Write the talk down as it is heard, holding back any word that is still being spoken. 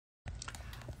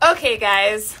Okay,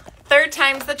 guys, third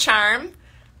time's the charm.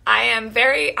 I am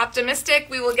very optimistic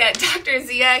we will get Dr.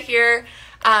 Zia here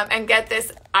and get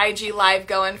this IG Live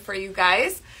going for you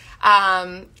guys.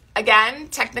 Again,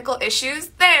 technical issues.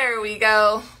 There we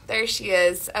go. There she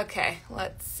is. Okay,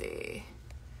 let's see.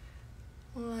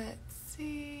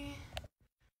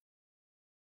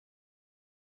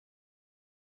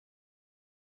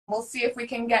 We'll see if we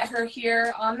can get her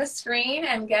here on the screen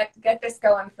and get this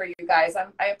going for you guys.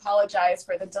 I apologize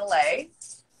for the delay.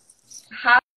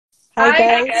 Hi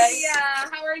guys. Yeah,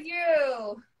 how are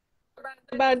you?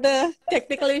 About the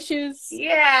technical issues.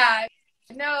 Yeah,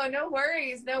 no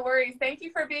worries. Thank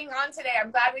you for being on today.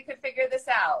 I'm glad we could figure this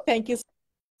out. Thank you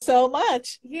so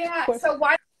much. Yeah, so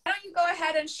why don't you go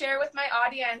ahead and share with my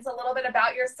audience a little bit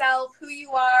about yourself, who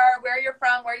you are, where you're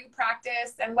from, where you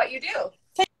practice, and what you do.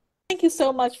 Thank you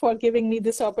so much for giving me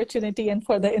this opportunity and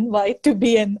for the invite to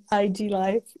be an IG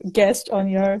Live guest on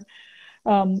your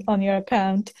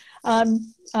account.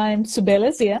 I'm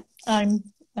Dr Zia. I'm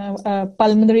a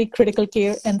pulmonary critical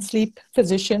care and sleep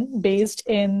physician based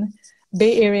in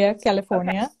Bay Area,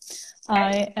 California. Okay.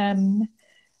 I am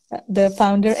the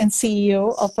founder and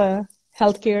CEO of a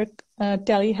healthcare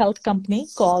telehealth company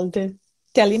called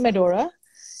Telemedora,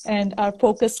 and our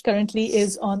focus currently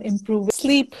is on improving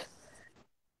sleep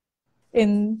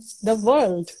in the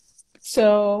world.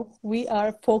 So we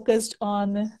are focused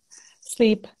on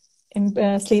sleep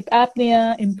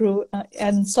apnea,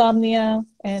 insomnia,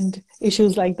 and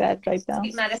issues like that right now.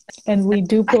 And we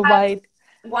do provide.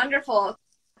 Wonderful.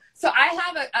 So I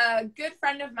have a good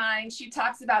friend of mine. She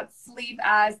talks about sleep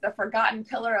as the forgotten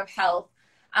pillar of health.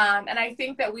 And I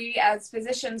think that we as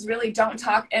physicians really don't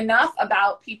talk enough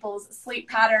about people's sleep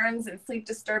patterns and sleep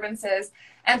disturbances.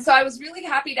 And so I was really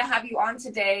happy to have you on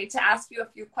today to ask you a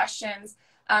few questions,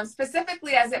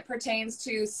 specifically as it pertains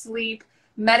to sleep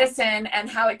medicine and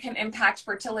how it can impact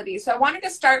fertility. So I wanted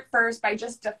to start first by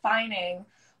just defining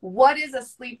what is a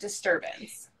sleep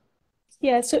disturbance.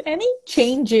 Yeah, so any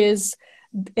changes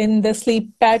in the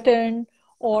sleep pattern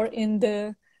or in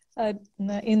the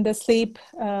sleep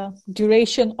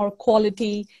duration or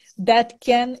quality that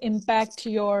can impact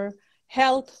your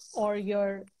health or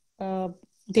your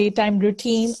daytime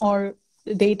routine or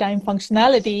daytime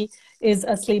functionality is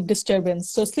a sleep disturbance.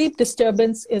 So sleep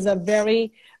disturbance is a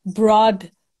very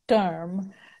broad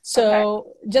term. So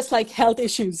okay. Just like health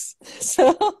issues.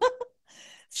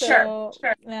 Sure.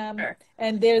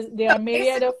 And there are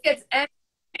myriad of... It's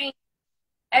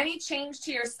any change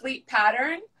to your sleep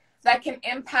pattern that can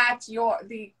impact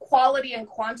the quality and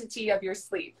quantity of your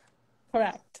sleep.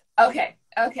 Correct. Okay.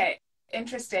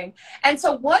 Interesting. And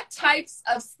so what types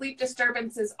of sleep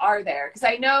disturbances are there? Because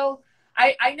I know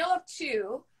of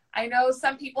two. I know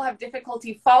some people have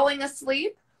difficulty falling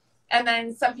asleep, and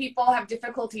then some people have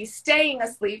difficulty staying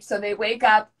asleep, so they wake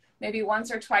up maybe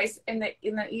once or twice in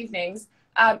the evenings.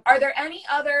 Are there any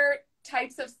other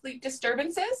types of sleep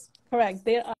disturbances? Correct.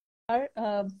 There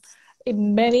are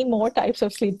many more types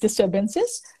of sleep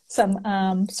disturbances. So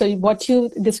what you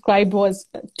described was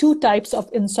two types of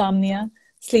insomnia: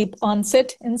 sleep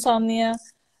onset insomnia,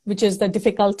 which is the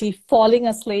difficulty falling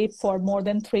asleep for more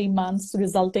than 3 months,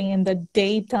 resulting in the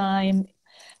daytime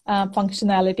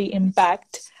functionality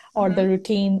impact or the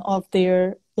routine of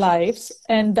their lives.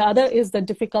 And the other is the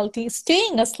difficulty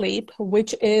staying asleep,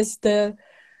 which is the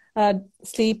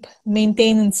sleep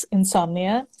maintenance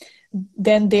insomnia.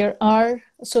 Then those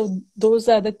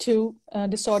are the two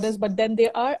disorders, but then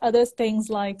there are other things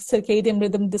like circadian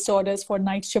rhythm disorders for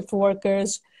night shift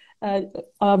workers,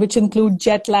 which include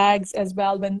jet lags as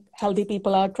well when healthy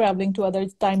people are traveling to other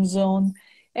time zone.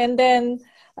 And then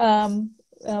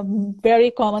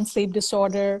very common sleep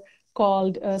disorder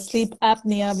called sleep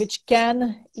apnea, which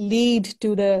can lead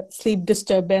to the sleep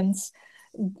disturbance,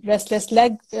 restless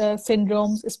leg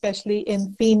syndromes, especially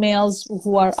in females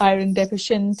who are iron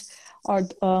deficient or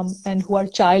and who are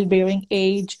childbearing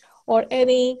age, or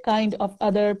any kind of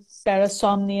other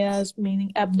parasomnias,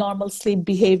 meaning abnormal sleep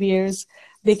behaviors.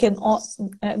 They can all,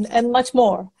 and much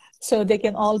more. So they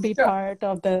can all be part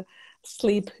of the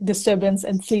sleep disturbance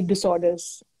and sleep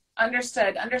disorders.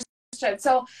 Understood.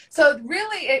 So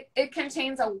really it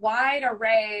contains a wide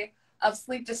array of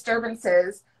sleep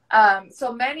disturbances.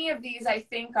 So many of these, I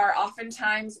think, are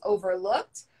oftentimes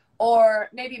overlooked or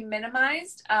maybe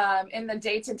minimized in the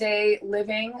day-to-day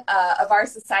living of our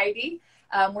society.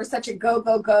 We're such a go,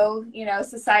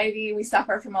 society. We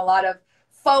suffer from a lot of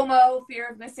FOMO, fear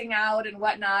of missing out and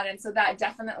whatnot. And so that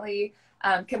definitely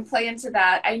can play into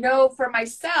that. I know for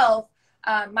myself,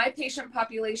 my patient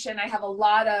population, I have a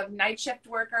lot of night shift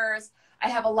workers. I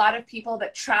have a lot of people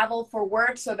that travel for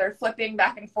work, so they're flipping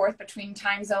back and forth between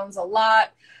time zones a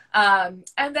lot. And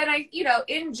then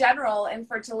in general,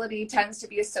 infertility tends to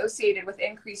be associated with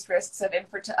increased risks of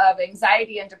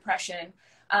anxiety and depression,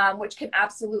 which can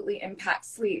absolutely impact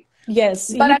sleep.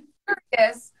 Yes. But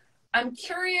I'm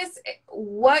curious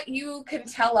what you can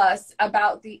tell us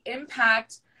about the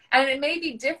impact, and it may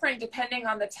be different depending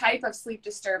on the type of sleep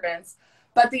disturbance,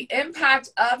 but the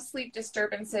impact of sleep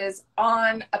disturbances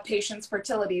on a patient's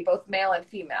fertility, both male and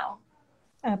female.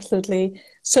 Absolutely.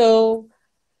 So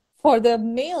for the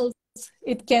males,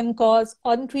 it can cause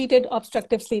untreated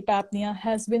obstructive sleep apnea,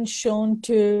 has been shown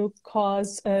to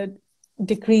cause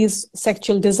decreased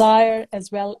sexual desire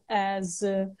as well as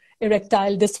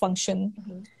erectile dysfunction.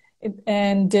 Mm-hmm.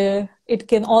 It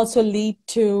can also lead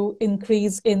to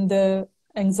increase in the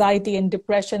anxiety and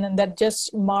depression, and that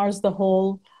just mars the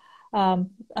whole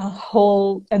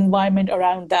environment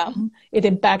around them. It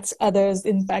impacts others,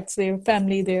 impacts their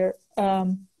family, their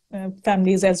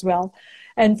families as well.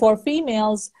 And for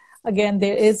females, again,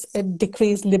 there is a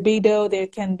decreased libido.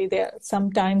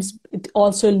 Sometimes it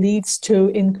also leads to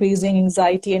increasing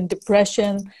anxiety and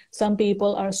depression. Some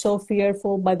people are so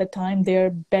fearful by the time their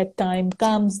bedtime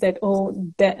comes that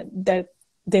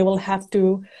they will have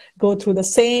to go through the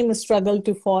same struggle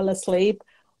to fall asleep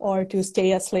or to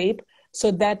stay asleep. So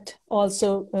that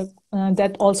also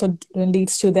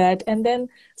leads to that. And then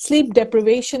sleep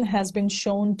deprivation has been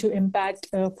shown to impact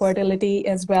fertility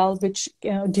as well, which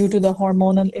due to the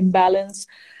hormonal imbalance.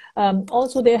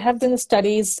 Also, there have been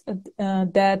studies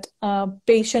that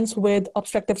patients with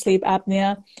obstructive sleep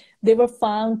apnea, they were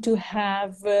found to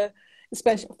have,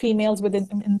 especially females with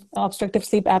obstructive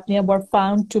sleep apnea, were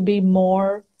found to be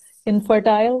more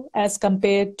infertile as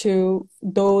compared to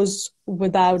those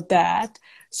without that.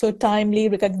 So timely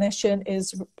recognition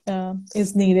is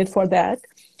needed for that.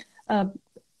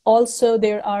 Also,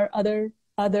 there are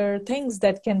other things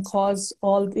that can cause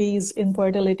all these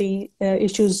infertility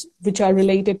issues, which are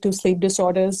related to sleep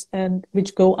disorders and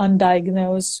which go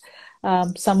undiagnosed.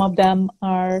 Some of them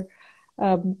are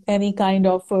any kind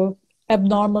of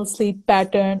abnormal sleep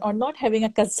pattern or not having a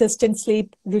consistent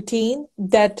sleep routine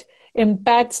that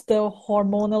impacts the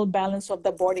hormonal balance of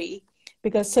the body,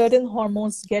 because certain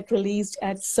hormones get released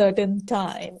at certain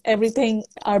time.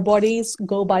 Our bodies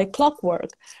go by clockwork.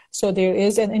 So there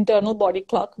is an internal body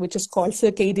clock, which is called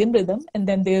circadian rhythm. And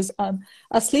then there's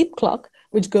a sleep clock,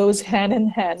 which goes hand in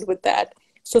hand with that.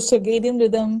 So circadian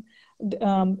rhythm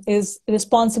is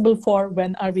responsible for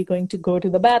when are we going to go to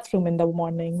the bathroom in the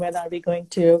morning, when are we going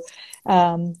to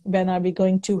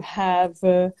have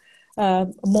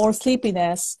more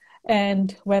sleepiness,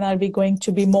 and when are we going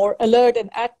to be more alert and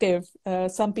active.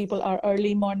 Some people are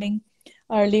early morning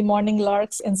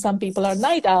larks, and some people are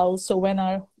night owls. So when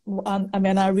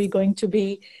are we going to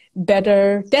be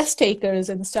better test takers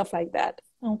and stuff like that?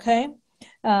 Okay.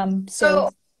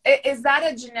 So is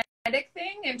that a genetic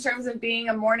thing in terms of being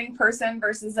a morning person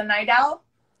versus a night owl?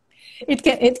 It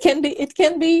can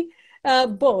be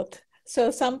both. So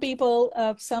some people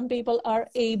are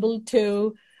able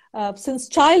to, since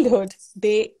childhood,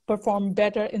 they perform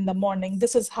better in the morning.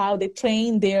 This is how they have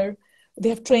trained their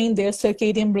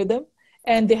circadian rhythm,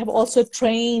 and they have also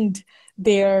trained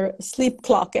their sleep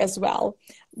clock as well.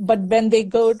 But when they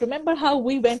go, remember how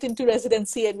we went into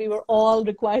residency and we were all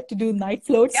required to do night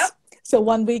floats? Yep. So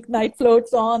 1 week night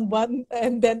floats on one,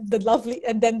 and then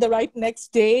the right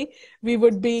next day we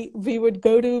would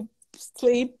go to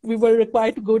sleep. We were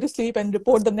required to go to sleep and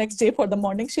report the next day for the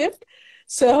morning shift.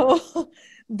 So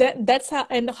that's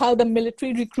how the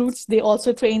military recruits, they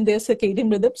also train their circadian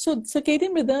rhythm. So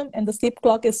circadian rhythm and the sleep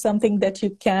clock is something that you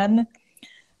can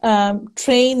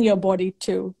train your body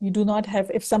to. You do not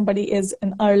have, if somebody is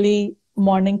an early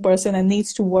morning person and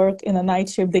needs to work in a night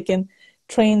shift, they can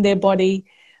train their body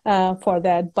for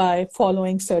that by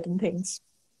following certain things.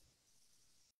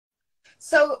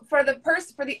 So for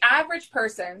the average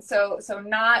person, so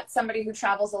not somebody who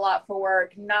travels a lot for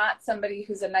work, not somebody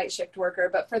who's a night shift worker,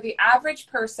 but for the average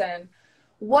person,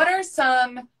 what are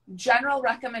some general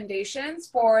recommendations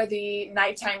for the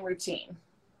nighttime routine?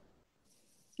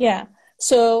 Yeah.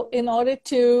 So in order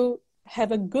to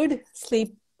have a good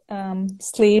sleep,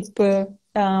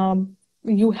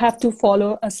 you have to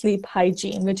follow a sleep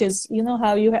hygiene, which is,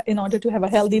 how in order to have a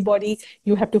healthy body,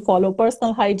 you have to follow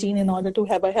personal hygiene. In order to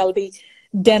have a healthy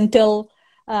dental,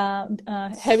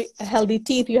 healthy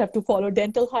teeth, you have to follow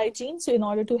dental hygiene. So in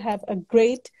order to have a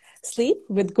great sleep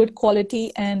with good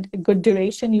quality and good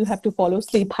duration, you have to follow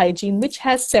sleep hygiene, which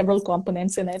has several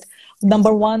components in it.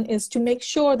 Number one is to make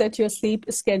sure that your sleep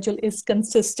schedule is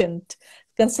consistent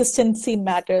consistency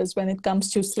matters when it comes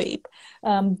to sleep.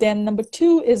 Then number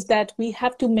two is that we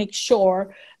have to make sure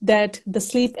that the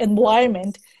sleep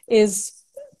environment is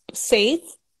safe,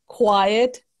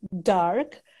 quiet, dark,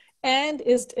 and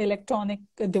is electronic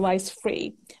device free.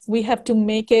 We have to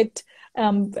make it,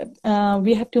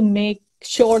 we have to make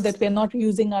sure that we're not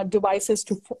using our devices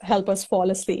to help us fall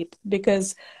asleep,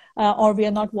 because or we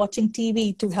are not watching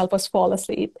TV to help us fall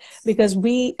asleep, because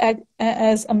we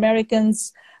as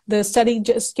Americans, the study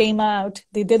just came out,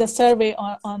 they did a survey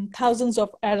on thousands of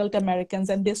adult Americans,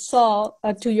 and they saw,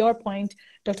 to your point,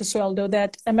 Dr. Swaldo,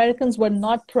 that Americans were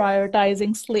not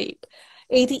prioritizing sleep.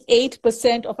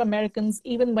 88% of Americans,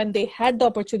 even when they had the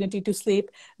opportunity to sleep,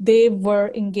 they were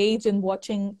engaged in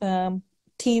watching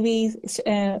TV.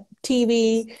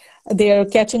 They're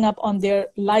catching up on their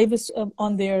lives,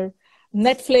 on their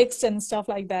Netflix and stuff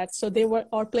like that. So they were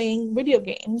or playing video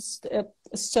games.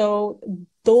 So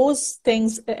those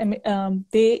things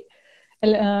they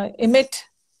emit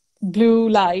blue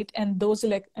light, and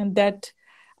that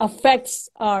affects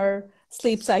our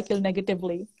sleep cycle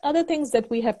negatively. Other things that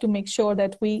we have to make sure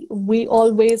that we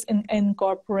always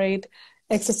incorporate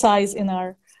exercise in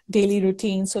our daily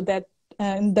routine, so that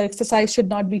the exercise should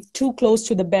not be too close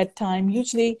to the bedtime.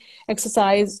 Usually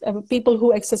people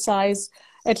who exercise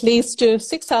at least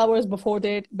 6 hours before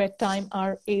their bedtime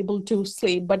are able to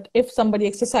sleep. But if somebody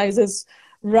exercises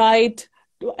right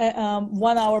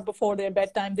 1 hour before their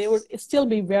bedtime, they would still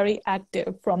be very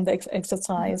active from the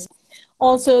exercise.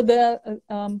 Also,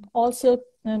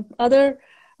 other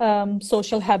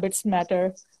social habits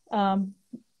matter.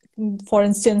 For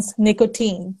instance,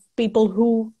 nicotine. People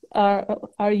who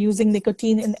are using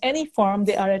nicotine in any form,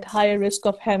 they are at higher risk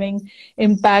of having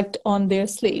impact on their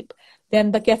sleep.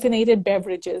 Then the caffeinated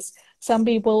beverages. Some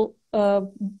people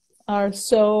are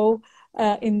so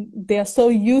they're so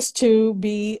used to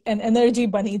be an energy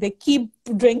bunny. They keep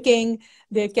drinking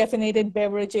their caffeinated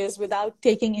beverages without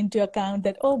taking into account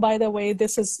that, oh, by the way,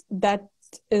 that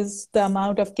is the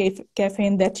amount of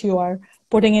caffeine that you are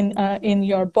putting in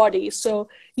your body. So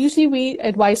usually we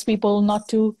advise people not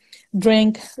to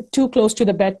drink too close to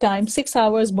the bedtime. 6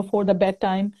 hours before the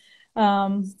bedtime,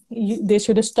 they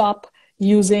should stop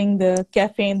using the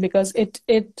caffeine, because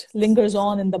it lingers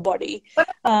on in the body.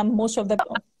 Most of the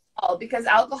because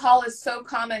alcohol is so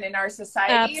common in our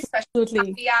society, especially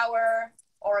happy hour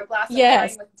or a glass of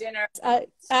wine with dinner.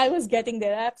 I was getting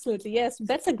there. Absolutely. Yes.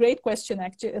 That's a great question,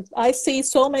 actually. I see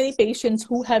so many patients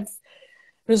who have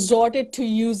resorted to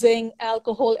using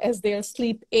alcohol as their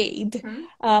sleep aid.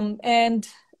 And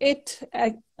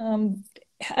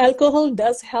alcohol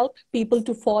does help people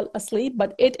to fall asleep,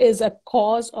 but it is a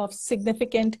cause of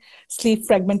significant sleep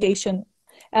fragmentation.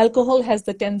 Alcohol has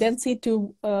the tendency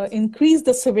to increase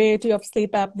the severity of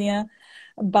sleep apnea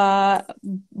by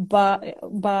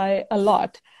a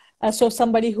lot. So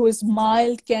somebody who is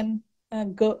mild can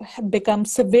become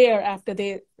severe after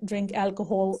they drink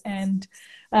alcohol. And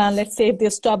let's say if they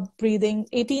stop breathing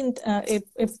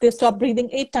if they stop breathing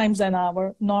 8 times an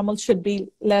hour, normal should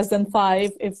be less than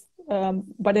 5.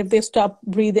 But if they stop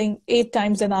breathing 8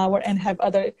 times an hour and have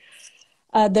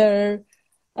other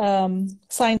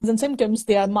signs and symptoms,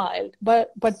 they are mild.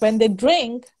 But when they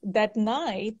drink that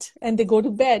night and they go to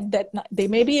bed that night, they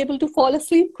may be able to fall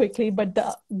asleep quickly, but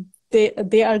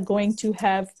they are going to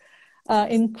have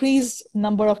increased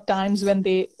number of times when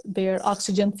their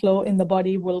oxygen flow in the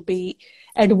body will be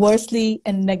adversely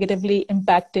and negatively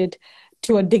impacted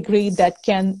to a degree that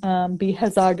can be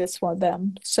hazardous for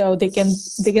them. So they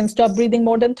can stop breathing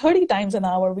more than 30 times an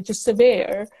hour, which is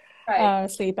severe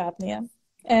sleep apnea,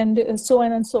 and so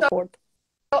on and so forth.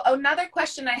 So another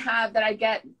question I have that I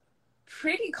get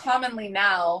pretty commonly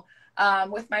now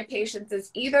with my patients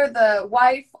is either the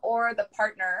wife or the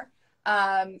partner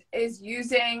is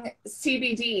using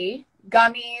CBD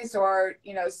gummies or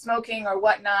smoking or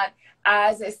whatnot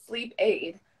as a sleep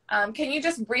aid. Can you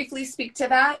just briefly speak to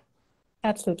that?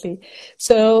 Absolutely.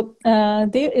 So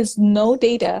there is no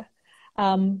data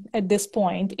at this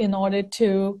point in order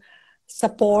to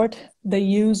support the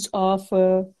use of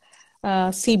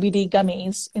CBD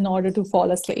gummies in order to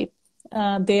fall asleep.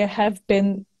 There have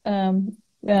been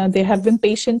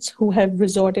patients who have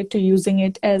resorted to using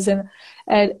it as a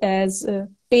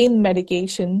pain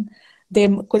medication.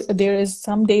 There is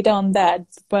some data on that,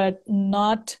 but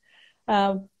not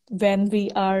when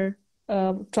we are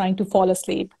trying to fall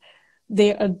asleep.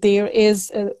 There is,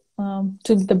 to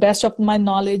the best of my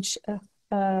knowledge,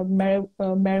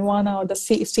 marijuana or the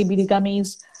CBD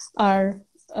gummies are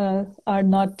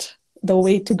not the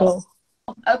way to go.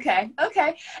 Okay.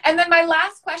 And then my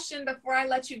last question before I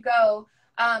let you go,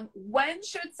 when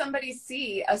should somebody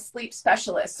see a sleep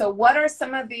specialist? So what are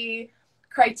some of the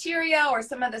criteria or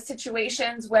some of the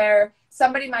situations where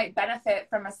somebody might benefit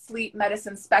from a sleep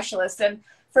medicine specialist. And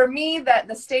for me,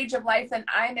 the stage of life that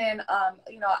I'm in,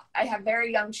 you know, I have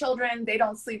very young children. They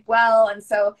don't sleep well. And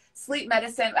so sleep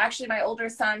medicine, actually my older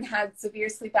son had severe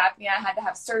sleep apnea. I had to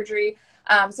have surgery.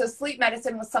 So sleep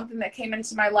medicine was something that came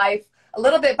into my life a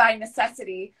little bit by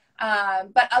necessity.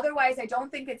 But otherwise, I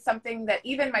don't think it's something that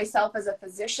even myself as a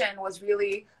physician was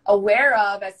really aware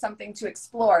of as something to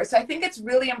explore. So I think it's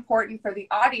really important for the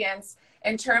audience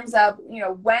in terms of, you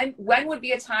know, when would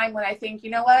be a time when I think,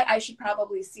 you know what, I should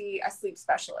probably see a sleep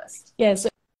specialist. Yes,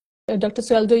 Dr.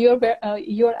 Sweldo,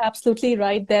 you're absolutely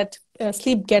right that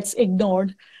sleep gets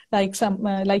ignored,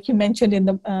 like you mentioned in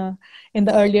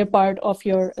the earlier part of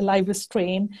your live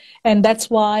stream, and that's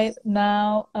why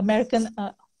now American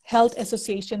Health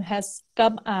Association has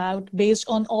come out based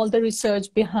on all the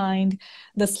research behind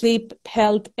the sleep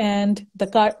health and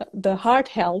the heart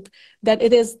health, that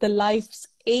it is the life's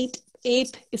eight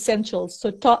essentials. So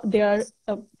there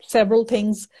are several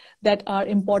things that are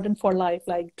important for life,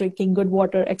 like drinking good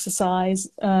water, exercise,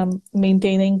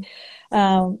 maintaining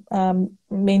a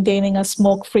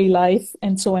smoke-free life,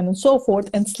 and so on and so forth.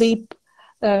 And sleep,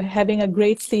 having a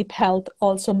great sleep health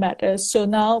also matters. So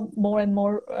now more and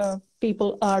more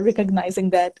people are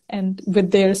recognizing that, and with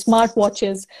their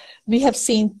smartwatches, we have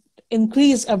seen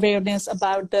increased awareness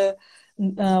about the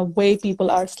way people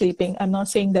are sleeping. I'm not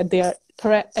saying that they are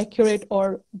correct, accurate,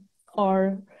 or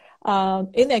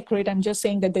inaccurate. I'm just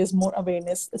saying that there's more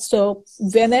awareness. So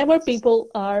whenever people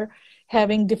are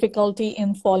having difficulty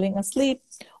in falling asleep,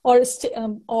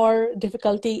 or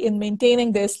difficulty in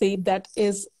maintaining their sleep that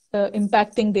is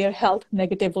impacting their health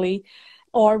negatively,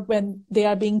 or when they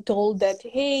are being told that,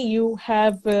 hey, you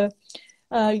have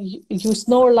you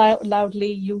snore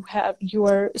loudly, you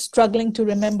are struggling to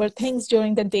remember things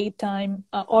during the daytime,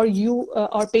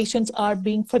 or patients are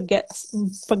being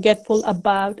forgetful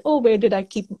about, oh, where did I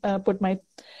put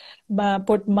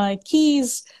my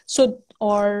keys? So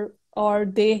or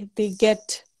they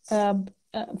get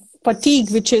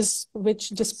fatigue, which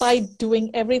despite doing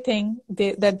everything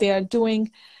that they are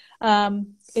doing,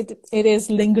 it is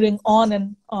lingering on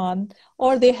and on,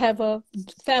 or they have a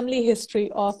family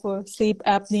history of sleep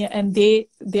apnea, and they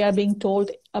are being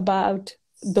told about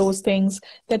those things,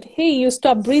 that, hey, you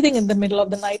stopped breathing in the middle of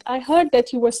the night. I heard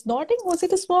that you were snorting. Was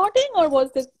it a snorting, or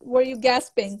were you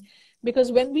gasping?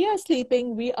 Because when we are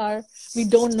sleeping, we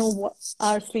don't know what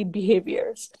our sleep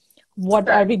behaviors, what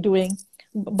are we doing,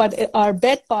 but our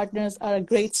bed partners are a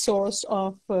great source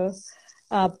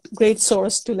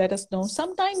to let us know.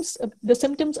 Sometimes the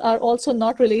symptoms are also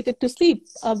not related to sleep.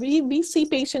 We see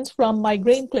patients from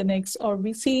migraine clinics, or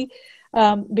we see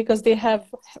because they have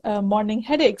morning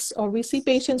headaches, or we see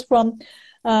patients from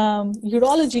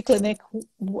urology clinic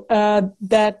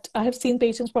that I have seen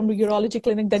patients from the urology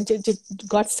clinic that just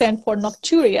got sent for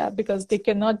nocturia because they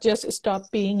cannot just stop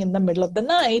peeing in the middle of the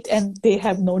night, and they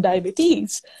have no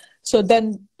diabetes. So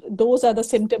then those are the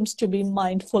symptoms to be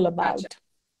mindful about.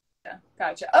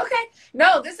 Gotcha. Okay.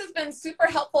 No, this has been super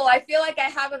helpful. I feel like I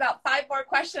have about 5 more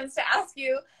questions to ask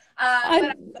you.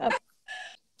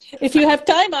 If you have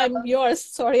time, I'm yours.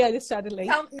 Sorry, I just started late.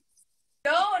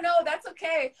 No, that's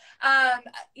okay.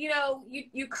 You know,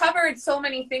 you covered so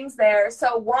many things there.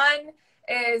 So one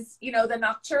is, you know, the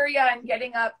nocturia and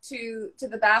getting up to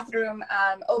the bathroom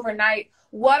overnight.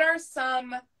 What are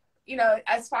some, you know,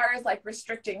 as far as like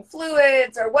restricting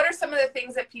fluids, or what are some of the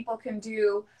things that people can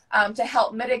do to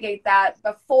help mitigate that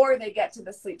before they get to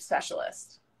the sleep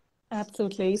specialist?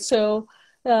 Absolutely. So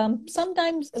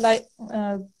sometimes, like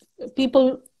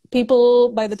people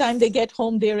by the time they get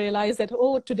home, they realize that,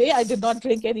 oh, today I did not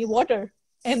drink any water,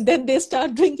 and then they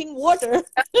start drinking water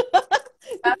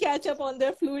to catch up on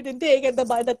their fluid intake, and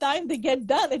by the time they get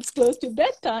done, it's close to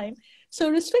bedtime. So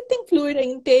restricting fluid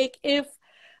intake, if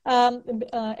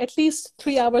at least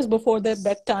 3 hours before their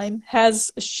bedtime,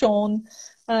 has shown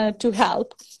to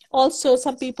help. Also,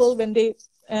 some people, when they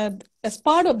as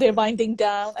part of their winding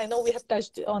down, I know we have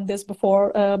touched on this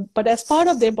before, but as part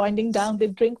of their winding down, they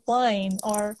drink wine,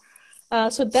 or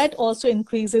so that also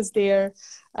increases their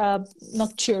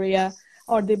nocturia,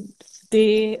 or they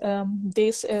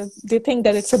think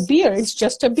that it's a beer. It's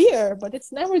just a beer, but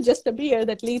it's never just a beer.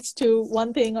 That leads to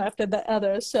one thing after the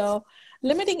other. So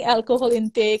limiting alcohol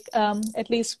intake at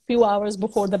least few hours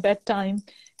before the bedtime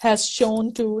has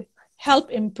shown to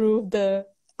help improve the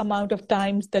amount of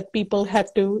times that people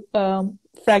have to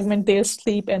fragment their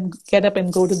sleep and get up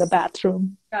and go to the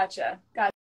bathroom. Gotcha.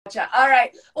 All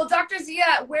right. Well, Dr.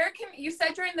 Zia, you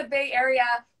said you're in the Bay Area.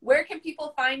 Where can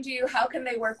people find you? How can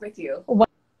they work with you?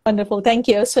 Wonderful. Thank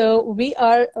you. So we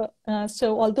are,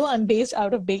 so although I'm based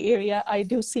out of Bay Area, I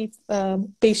do see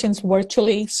patients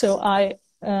virtually. So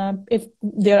if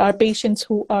there are patients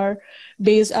who are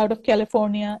based out of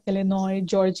California, Illinois,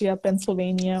 Georgia,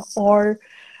 Pennsylvania, or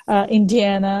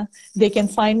Indiana, they can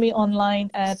find me online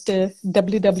at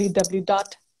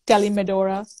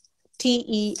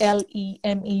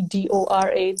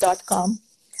www.telemedora.com,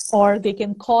 or they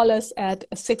can call us at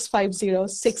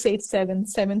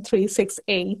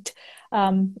 650-687-7368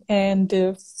 and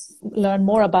learn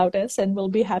more about us, and we'll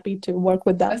be happy to work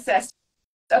with them. Assist.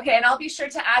 Okay, and I'll be sure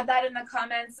to add that in the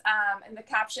comments, in the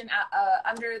caption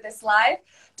under this live.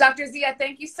 Dr. Zia,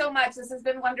 thank you so much. This has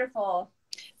been wonderful.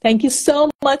 Thank you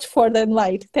so much for the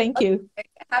invite. Thank you. Okay.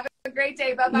 Have a great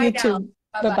day. Bye-bye now. You too.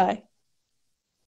 Bye-bye.